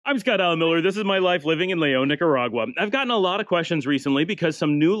I'm Scott Allen Miller. This is my life living in Leon, Nicaragua. I've gotten a lot of questions recently because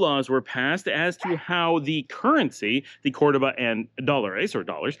some new laws were passed as to how the currency, the cordoba and dólares or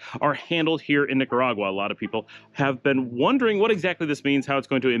dollars, are handled here in Nicaragua. A lot of people have been wondering what exactly this means, how it's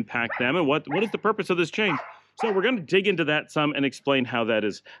going to impact them, and what is the purpose of this change. So we're going to dig into that some and explain how that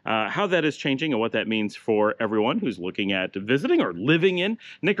is changing and what that means for everyone who's looking at visiting or living in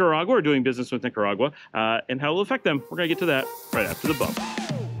Nicaragua or doing business with Nicaragua, and how it will affect them. We're going to get to that right after the bump.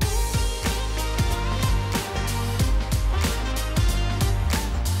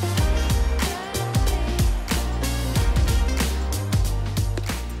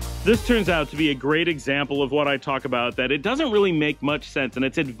 This turns out to be a great example of what I talk about, that it doesn't really make much sense, and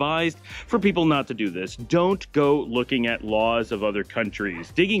it's advised for people not to do this. Don't go looking at laws of other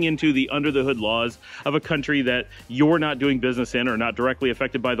countries. Digging into the under-the-hood laws of a country that you're not doing business in or not directly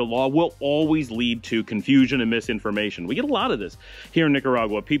affected by the law will always lead to confusion and misinformation. We get a lot of this here in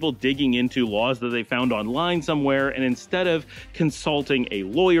Nicaragua. People digging into laws that they found online somewhere, and instead of consulting a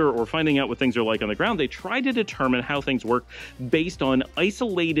lawyer or finding out what things are like on the ground, they try to determine how things work based on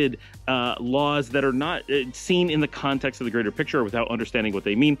isolated laws that are not seen in the context of the greater picture without understanding what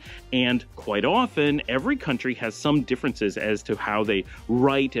they mean. And quite often, every country has some differences as to how they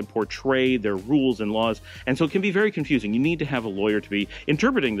write and portray their rules and laws. And so it can be very confusing. You need to have a lawyer to be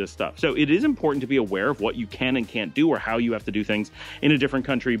interpreting this stuff. So it is important to be aware of what you can and can't do or how you have to do things in a different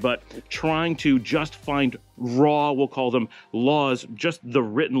country. But trying to just find raw, we'll call them laws, just the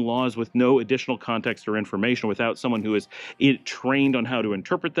written laws with no additional context or information without someone who is trained on how to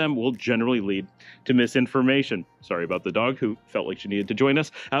interpret them will generally lead to misinformation. Sorry about the dog who felt like she needed to join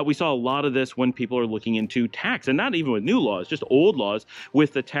us. We saw a lot of this when people are looking into tax, and not even with new laws, just old laws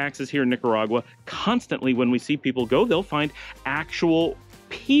with the taxes here in Nicaragua. Constantly when we see people go, they'll find actual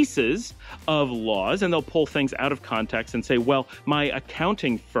pieces of laws and they'll pull things out of context and say, well, my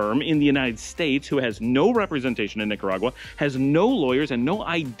accounting firm in the United States, who has no representation in Nicaragua, has no lawyers and no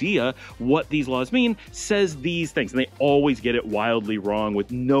idea what these laws mean, says these things. And they always get it wildly wrong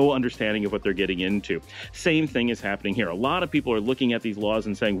with no understanding of what they're getting into. Same thing is happening here. A lot of people are looking at these laws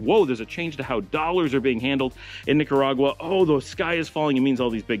and saying, whoa, there's a change to how dollars are being handled in Nicaragua. Oh, the sky is falling. It means all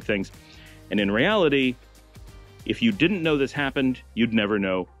these big things. And in reality, if you didn't know this happened, you'd never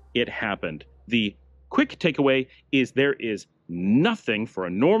know it happened. The quick takeaway is there is nothing for a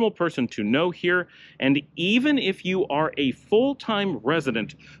normal person to know here. And even if you are a full-time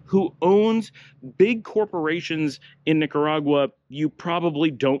resident who owns big corporations in Nicaragua, you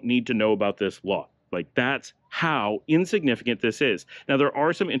probably don't need to know about this law. Like, that's how insignificant this is. Now, there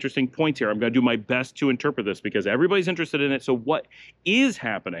are some interesting points here. I'm going to do my best to interpret this because everybody's interested in it. So what is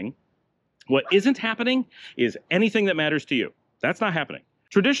happening? What isn't happening is anything that matters to you. That's not happening.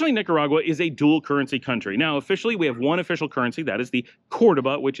 Traditionally, Nicaragua is a dual currency country. Now, officially, we have one official currency. That is the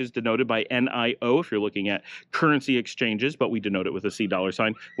cordoba, which is denoted by NIO if you're looking at currency exchanges, but we denote it with a C dollar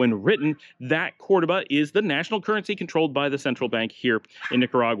sign. When written, that cordoba is the national currency controlled by the central bank here in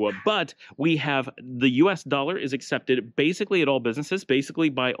Nicaragua. But we have the US dollar is accepted basically at all businesses, basically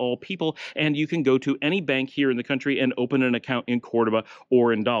by all people, and you can go to any bank here in the country and open an account in cordoba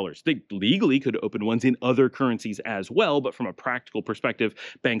or in dollars. They legally could open ones in other currencies as well, but from a practical perspective,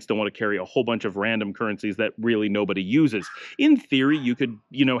 banks don't want to carry a whole bunch of random currencies that really nobody uses. In theory, you could,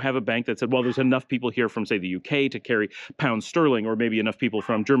 have a bank that said, well, there's enough people here from, say, the UK to carry pound sterling, or maybe enough people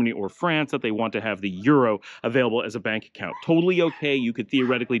from Germany or France that they want to have the euro available as a bank account. Totally okay. You could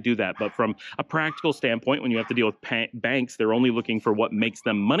theoretically do that. But from a practical standpoint, when you have to deal with banks, they're only looking for what makes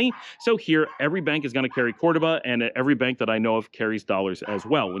them money. So here, every bank is going to carry cordoba, and every bank that I know of carries dollars as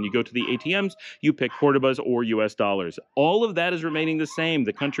well. When you go to the ATMs, you pick cordobas or US dollars. All of that is remaining the same.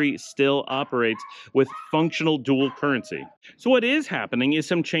 The country still operates with functional dual currency. So what is happening is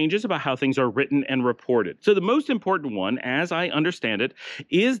some changes about how things are written and reported. So the most important one, as I understand it,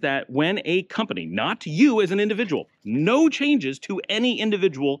 is that when a company, not you as an individual, no changes to any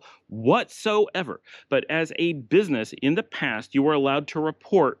individual whatsoever, but as a business in the past, you were allowed to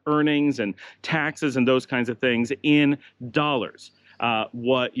report earnings and taxes and those kinds of things in dollars.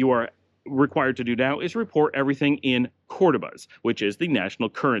 What you are required to do now is report everything in cordobas, which is the national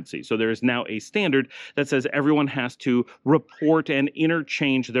currency. So there is now a standard that says everyone has to report and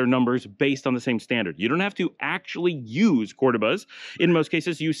interchange their numbers based on the same standard. You don't have to actually use cordobas. In most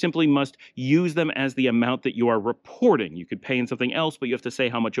cases, you simply must use them as the amount that you are reporting. You could pay in something else, but you have to say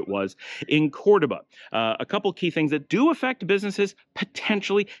how much it was in cordoba. A couple key things that do affect businesses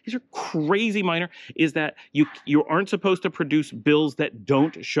potentially, these are crazy minor, is that you aren't supposed to produce bills that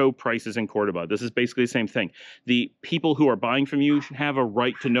don't show prices in cordoba. This is basically the same thing. The people people who are buying from you should have a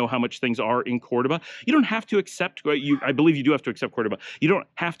right to know how much things are in Cordoba. You don't have to accept, I believe you do have to accept Cordoba. You don't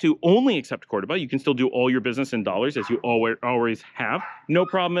have to only accept Cordoba. You can still do all your business in dollars as you always have. No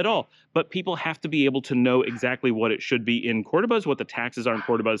problem at all. But people have to be able to know exactly what it should be in Cordobas, what the taxes are in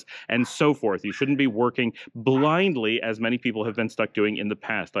Cordobas, and so forth. You shouldn't be working blindly as many people have been stuck doing in the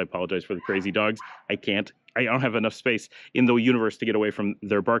past. I apologize for the crazy dogs. I don't have enough space in the universe to get away from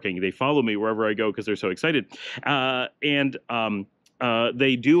their barking. They follow me wherever I go because they're so excited. They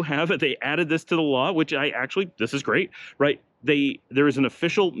added this to the law, which this is great, right? There is an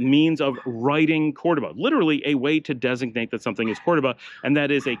official means of writing Cordoba, literally a way to designate that something is Cordoba, and that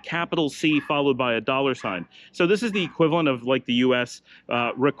is a capital C followed by a dollar sign. So this is the equivalent of like the US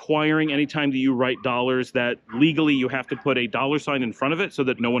requiring anytime that you write dollars that legally you have to put a dollar sign in front of it so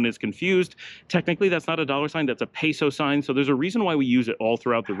that no one is confused. Technically, that's not a dollar sign, that's a peso sign. So there's a reason why we use it all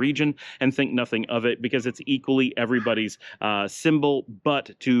throughout the region and think nothing of it, because it's equally everybody's symbol.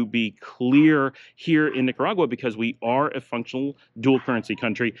 But to be clear, here in Nicaragua, because we are a functional dual currency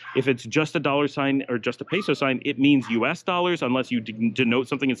country, if it's just a dollar sign or just a peso sign, it means US dollars unless you denote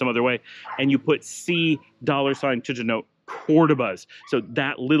something in some other way, and you put C dollar sign to denote Cordobas. So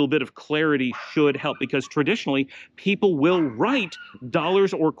that little bit of clarity should help, because traditionally people will write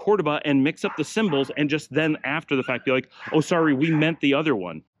dollars or Cordoba and mix up the symbols and just then after the fact be like, oh, sorry, we meant the other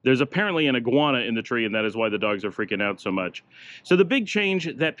one. There's apparently an iguana in the tree, and that is why the dogs are freaking out so much. So the big change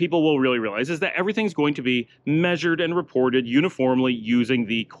that people will really realize is that everything's going to be measured and reported uniformly using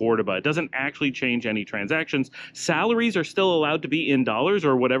the Cordoba. It doesn't actually change any transactions. Salaries are still allowed to be in dollars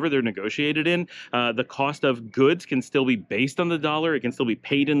or whatever they're negotiated in. The cost of goods can still be based on the dollar. It can still be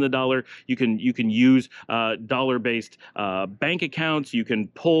paid in the dollar. You can use dollar-based bank accounts. You can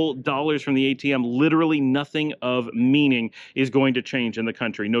pull dollars from the ATM. Literally nothing of meaning is going to change in the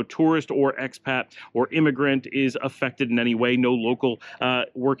country. No tourist or expat or immigrant is affected in any way. No local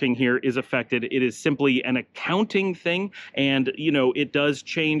working here is affected. It is simply an accounting thing, and it does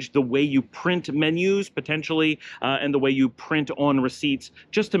change the way you print menus potentially and the way you print on receipts,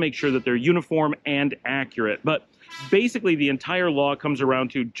 just to make sure that they're uniform and accurate. But basically, the entire law comes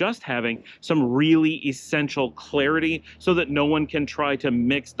around to just having some really essential clarity so that no one can try to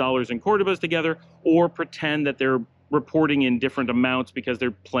mix dollars and Cordobas together or pretend that they're reporting in different amounts because they're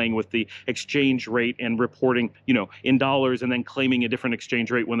playing with the exchange rate and reporting, in dollars and then claiming a different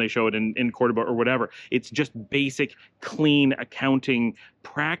exchange rate when they show it in Cordoba or whatever. It's just basic, clean accounting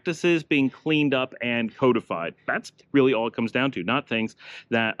practices being cleaned up and codified. That's really all it comes down to, not things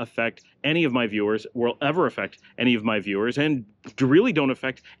that affect any of my viewers, will ever affect any of my viewers, and really don't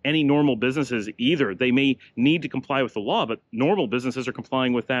affect any normal businesses either. They may need to comply with the law, but normal businesses are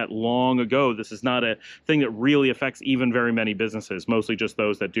complying with that long ago. This is not a thing that really affects even very many businesses, mostly just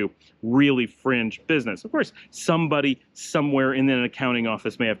those that do really fringe business. Of course, somebody somewhere in an accounting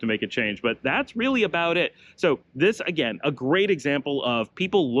office may have to make a change, but that's really about it. So this, again, a great example of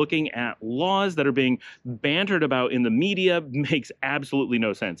people looking at laws that are being bantered about in the media makes absolutely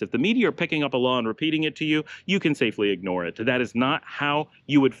no sense. If the media are picking up a law and repeating it to you, you can safely ignore it. That is not how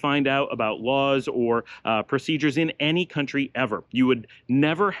you would find out about laws or procedures in any country ever. You would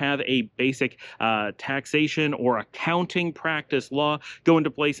never have a basic taxation or accounting practice law go into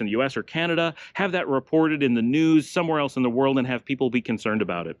place in the US or Canada, have that reported in the news somewhere else in the world, and have people be concerned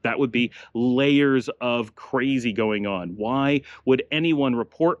about it. That would be layers of crazy going on. Why would anyone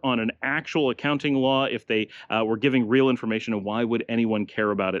report on an actual accounting law if they were giving real information, and why would anyone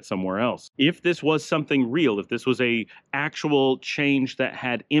care about it somewhere else? If this was something real, if this was a actual change that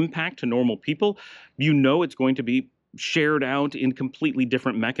had impact to normal people, it's going to be shared out in completely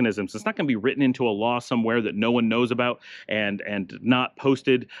different mechanisms. It's not going to be written into a law somewhere that no one knows about and not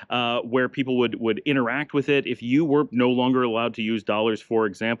posted where people would interact with it. If you were no longer allowed to use dollars, for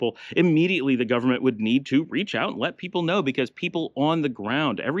example, immediately the government would need to reach out and let people know, because people on the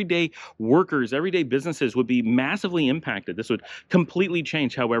ground, everyday workers, everyday businesses would be massively impacted. This would completely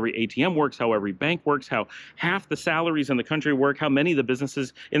change how every ATM works, how every bank works, how half the salaries in the country work, how many of the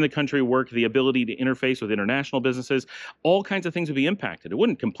businesses in the country work, the ability to interface with international businesses. All kinds of things would be impacted. It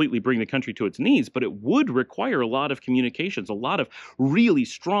wouldn't completely bring the country to its knees, but it would require a lot of communications, a lot of really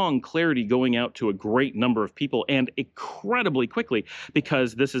strong clarity going out to a great number of people, and incredibly quickly,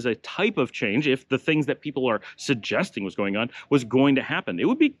 because this is a type of change. If the things that people are suggesting was going to happen, it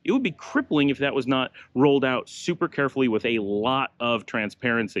would be crippling if that was not rolled out super carefully with a lot of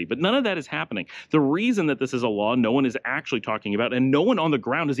transparency. But none of that is happening. The reason that this is a law no one is actually talking about, and no one on the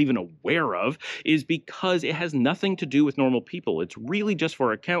ground is even aware of, is because it has nothing nothing to do with normal people. It's really just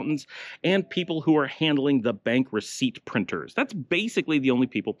for accountants and people who are handling the bank receipt printers. That's basically the only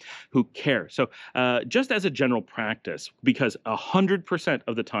people who care. So just as a general practice, because 100%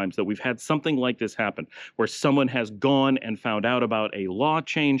 of the times that we've had something like this happen, where someone has gone and found out about a law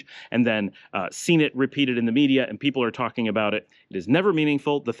change and then seen it repeated in the media and people are talking about it, it is never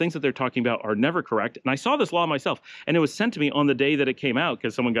meaningful. The things that they're talking about are never correct. And I saw this law myself, and it was sent to me on the day that it came out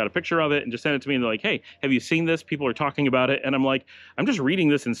because someone got a picture of it and just sent it to me, and they're like, hey, have you seen this? People are talking about it. And I'm like, I'm just reading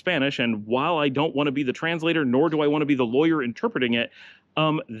this in Spanish, and while I don't want to be the translator, nor do I want to be the lawyer interpreting it,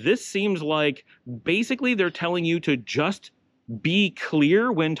 this seems like basically they're telling you to just be clear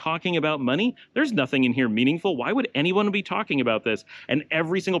when talking about money. There's nothing in here meaningful. Why would anyone be talking about this? And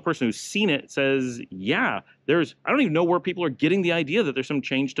every single person who's seen it says, yeah, I don't even know where people are getting the idea that there's some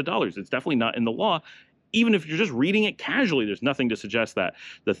change to dollars. It's definitely not in the law. Even if you're just reading it casually, there's nothing to suggest that.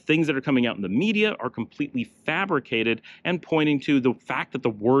 The things that are coming out in the media are completely fabricated and pointing to the fact that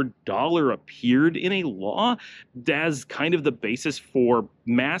the word dollar appeared in a law as kind of the basis for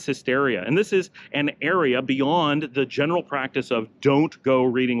mass hysteria. And this is an area beyond the general practice of don't go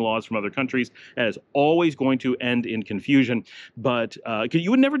reading laws from other countries. That is always going to end in confusion. But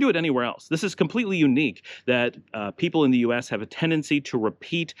you would never do it anywhere else. This is completely unique that people in the US have a tendency to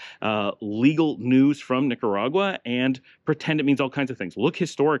repeat legal news from Nicaragua and pretend it means all kinds of things. Look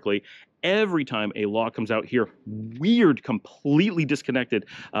historically, every time a law comes out here, weird, completely disconnected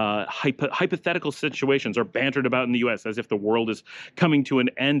hypothetical situations are bantered about in the US as if the world is coming to an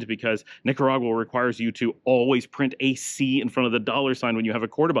end because Nicaragua requires you to always print a C in front of the dollar sign when you have a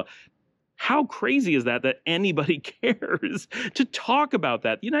cordoba. How crazy is that anybody cares to talk about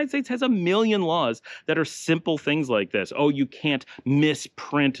that? The United States has a million laws that are simple things like this. Oh, you can't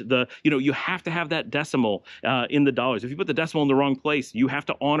misprint you have to have that decimal in the dollars. If you put the decimal in the wrong place, you have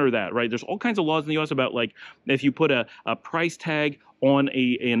to honor that, right? There's all kinds of laws in the US about, like, if you put a price tag on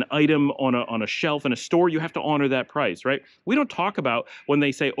an item on a shelf in a store, you have to honor that price, right? We don't talk about when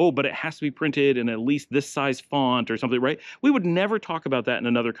they say, oh, but it has to be printed in at least this size font or something, right? We would never talk about that in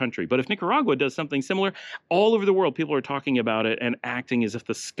another country. But if Nicaragua does something similar, all over the world, people are talking about it and acting as if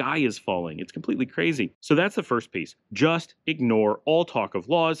the sky is falling. It's completely crazy. So that's the first piece. Just ignore all talk of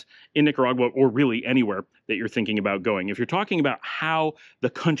laws in Nicaragua, or really anywhere that you're thinking about going. If you're talking about how the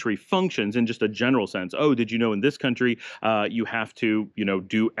country functions in just a general sense, oh, did you know in this country you have to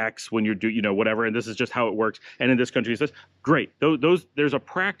do X when you're whatever, and this is just how it works, and in this country it's this, great. There's a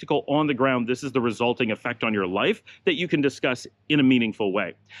practical on the ground, this is the resulting effect on your life that you can discuss in a meaningful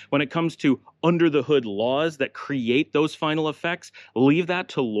way. When it comes to under the hood laws that create those final effects, leave that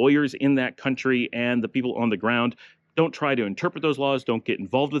to lawyers in that country and the people on the ground. Don't try to interpret those laws. Don't get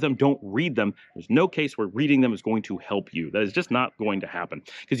involved with them. Don't read them. There's no case where reading them is going to help you. That is just not going to happen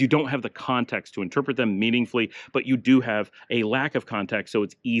because you don't have the context to interpret them meaningfully, but you do have a lack of context, so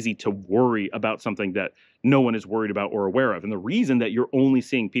it's easy to worry about something that no one is worried about or aware of. And the reason that you're only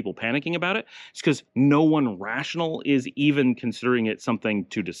seeing people panicking about it is because no one rational is even considering it something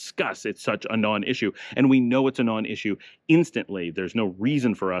to discuss. It's such a non-issue. And we know it's a non-issue instantly. There's no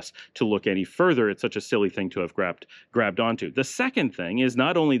reason for us to look any further. It's such a silly thing to have grabbed onto. The second thing is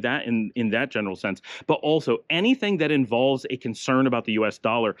not only that in that general sense, but also anything that involves a concern about the US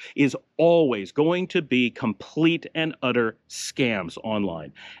dollar is always going to be complete and utter scams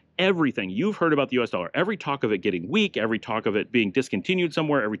online. Everything you've heard about the US dollar, every talk of it getting weak, every talk of it being discontinued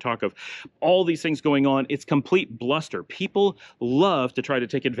somewhere, every talk of all these things going on, it's complete bluster. People love to try to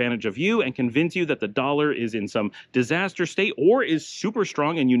take advantage of you and convince you that the dollar is in some disaster state or is super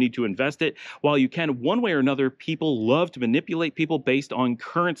strong and you need to invest it. While you can, one way or another, people love to manipulate people based on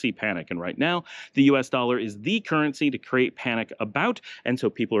currency panic. And right now, the US dollar is the currency to create panic about, and so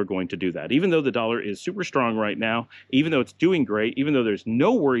people are going to do that. Even though the dollar is super strong right now, even though it's doing great, even though there's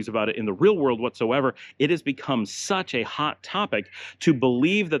no worries about it in the real world whatsoever, it has become such a hot topic to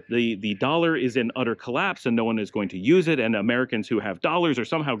believe that the dollar is in utter collapse and no one is going to use it, and Americans who have dollars are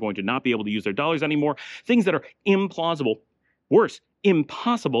somehow going to not be able to use their dollars anymore. Things that are implausible, worse,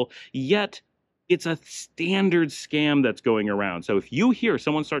 impossible, yet it's a standard scam that's going around. So if you hear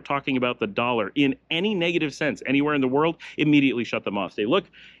someone start talking about the dollar in any negative sense anywhere in the world, immediately shut them off. Say, look,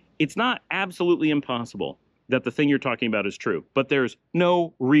 it's not absolutely impossible that the thing you're talking about is true, but there's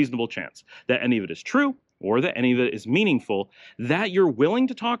no reasonable chance that any of it is true or that any of it is meaningful. That you're willing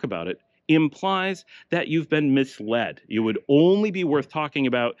to talk about it implies that you've been misled. It would only be worth talking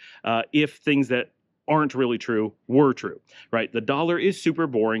about if things that aren't really true were true, right? The dollar is super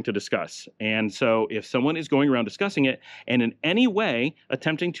boring to discuss. And so if someone is going around discussing it and in any way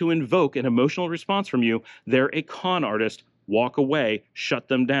attempting to invoke an emotional response from you, they're a con artist walk away, shut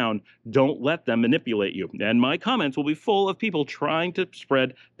them down. Don't let them manipulate you. And my comments will be full of people trying to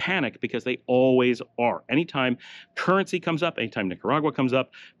spread panic, because they always are. Anytime currency comes up, anytime Nicaragua comes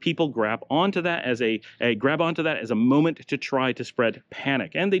up, people grab onto that as a moment to try to spread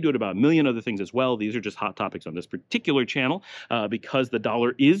panic. And they do it about a million other things as well. These are just hot topics on this particular channel because the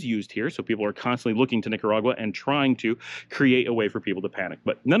dollar is used here. So people are constantly looking to Nicaragua and trying to create a way for people to panic.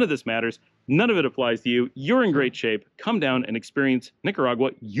 But none of this matters. None of it applies to you. You're in great shape. Come down and experience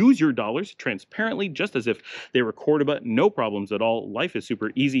Nicaragua. Use your dollars transparently, just as if they were cordoba. No problems at all. Life is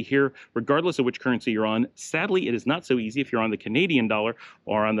super easy here, regardless of which currency you're on. Sadly, it is not so easy if you're on the Canadian dollar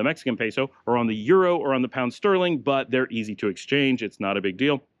or on the Mexican peso or on the euro or on the pound sterling, but they're easy to exchange. It's not a big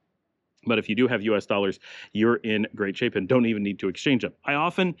deal. But if you do have US dollars, you're in great shape and don't even need to exchange them. I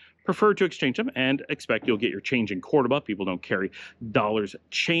often prefer to exchange them and expect you'll get your change in cordoba. People don't carry dollars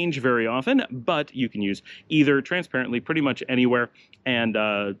change very often, but you can use either transparently pretty much anywhere. And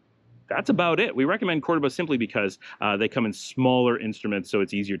that's about it. We recommend cordoba simply because they come in smaller instruments, so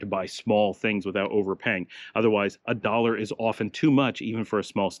it's easier to buy small things without overpaying. Otherwise, $1 is often too much, even for a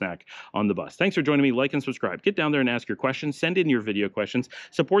small snack on the bus. Thanks for joining me. Like and subscribe. Get down there and ask your questions. Send in your video questions.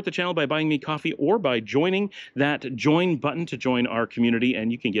 Support the channel by buying me coffee or by joining that join button to join our community,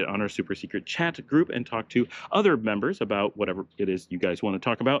 and you can get on our super secret chat group and talk to other members about whatever it is you guys want to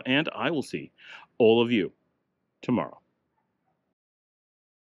talk about, and I will see all of you tomorrow.